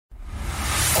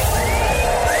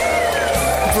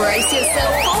Brace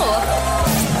yourself for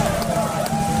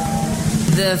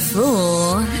the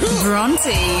full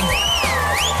Bronte.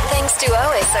 Thanks to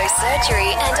OSO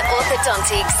Surgery and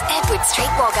Orthodontics, Edward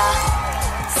Street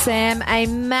Wagga. Sam, a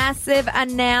massive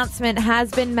announcement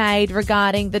has been made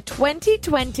regarding the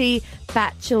 2020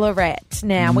 Bachelorette.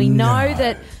 Now, we know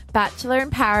that Bachelor in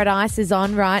Paradise is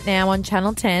on right now on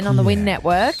Channel 10 on the Win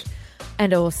Network.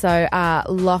 And also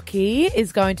Lockie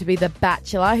is going to be the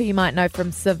Bachelor, who you might know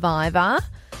from Survivor.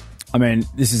 I mean,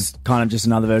 this is kind of just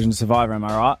another version of Survivor, am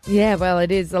I right? Yeah, well, it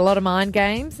is a lot of mind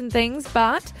games and things,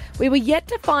 but we were yet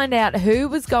to find out who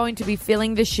was going to be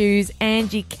filling the shoes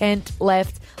Angie Kent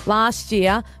left last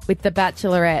year with the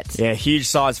Bachelorette. Yeah, huge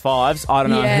size fives. I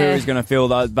don't know who is going to fill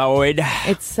that void.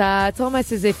 It's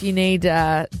almost as if you need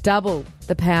double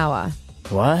the power.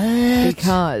 What?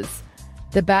 Because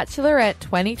the Bachelorette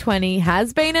 2020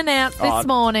 has been announced this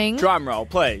morning. Drum roll,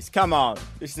 please. Come on.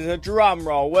 This is a drum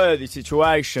roll worthy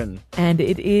situation. And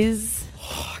it is...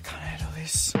 Oh, I can't handle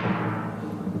this.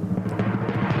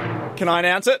 Can I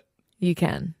announce it? You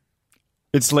can.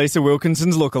 It's Lisa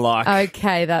Wilkinson's lookalike.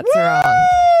 Okay, that's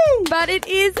wrong. But it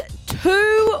is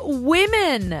 2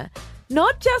 women.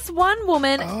 Not just one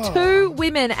woman, 2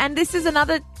 women. And this is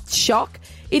another shock.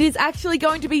 It is actually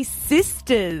going to be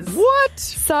sisters. What?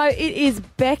 So it is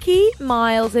Becky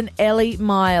Miles and Ellie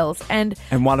Miles. And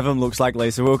one of them looks like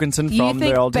Lisa Wilkinson from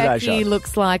the old Today Show. Becky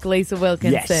looks like Lisa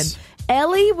Wilkinson. Yes.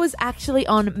 Ellie was actually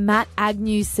on Matt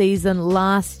Agnew's season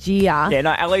last year. Yeah,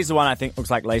 no, Ellie's the one I think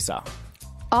looks like Lisa.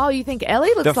 Oh, you think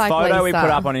Ellie looks like Lisa? The photo we put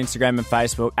up on Instagram and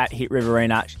Facebook at Hit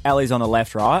Riverina, Ellie's on the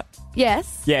left, right?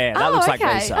 Yes. Yeah, that looks like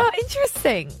Lisa. Oh,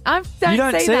 interesting. I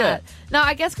don't see that. No,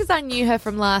 I guess because I knew her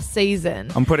from last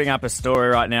season. I'm putting up a story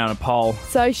right now in a poll.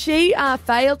 So she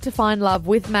failed to find love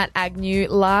with Matt Agnew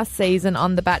last season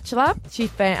on The Bachelor. She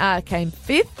came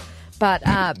 5th,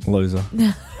 but... Loser.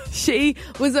 She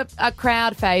was a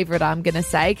crowd favourite, I'm going to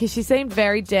say, because she seemed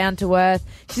very down to earth.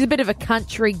 She's a bit of a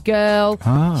country girl.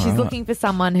 She's looking for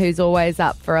someone who's always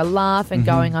up for a laugh and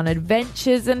going on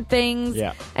adventures and things.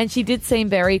 Yeah. And she did seem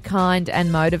very kind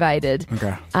and motivated.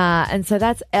 Okay. And so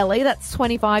that's Ellie. That's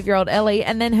 25-year-old Ellie.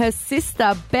 And then her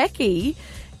sister, Becky,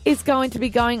 is going to be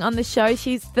going on the show.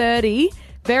 She's 30.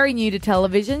 Very new to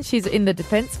television. She's in the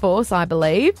Defence Force, I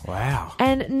believe. Wow.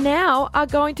 And now are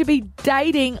going to be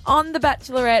dating on The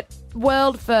Bachelorette,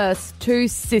 world first, 2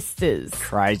 sisters.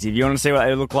 Crazy. If you want to see what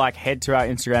they look like, head to our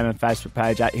Instagram and Facebook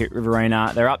page at Hit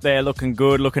Riverina. They're up there looking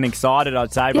good, looking excited,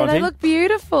 I'd say. Yeah, they look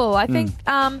beautiful. I think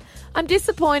I'm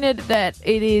disappointed that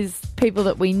it is people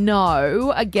that we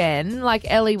know again. Like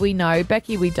Ellie we know,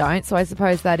 Becky we don't, so I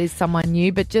suppose that is someone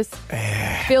new, but just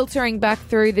filtering back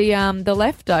through the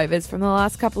leftovers from the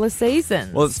last couple of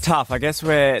seasons. Well, it's tough. I guess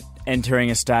we're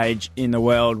entering a stage in the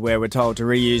world where we're told to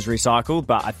reuse, recycle,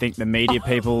 but I think the media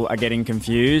people are getting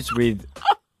confused with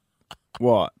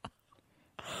what?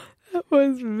 That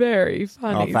was very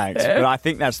funny. Oh, thanks. But I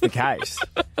think that's the case.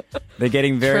 They're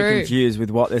getting very confused with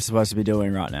what they're supposed to be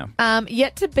doing right now.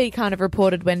 Yet to be kind of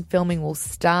reported when filming will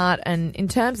start. And in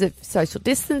terms of social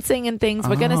distancing and things,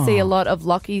 we're going to see a lot of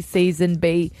Lockie's season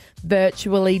be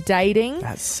virtually dating.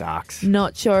 That sucks.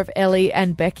 Not sure if Ellie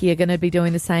and Becky are going to be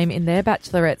doing the same in their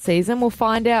Bachelorette season. We'll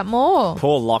find out more.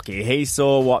 Poor Lockie. He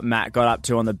saw what Matt got up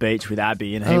to on the beach with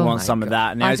Abby and he wants some of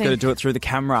that. And now he's going to do it through the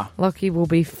camera. Lockie will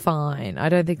be fine. I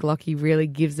don't think Lockie really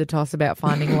gives a toss about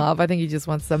finding love. I think he just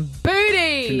wants some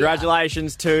booty.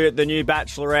 Congratulations to the new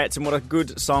Bachelorettes, and what a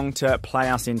good song to play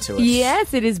us into it.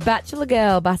 Yes, it is Bachelor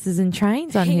Girl, Buses and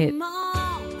Trains on Hit.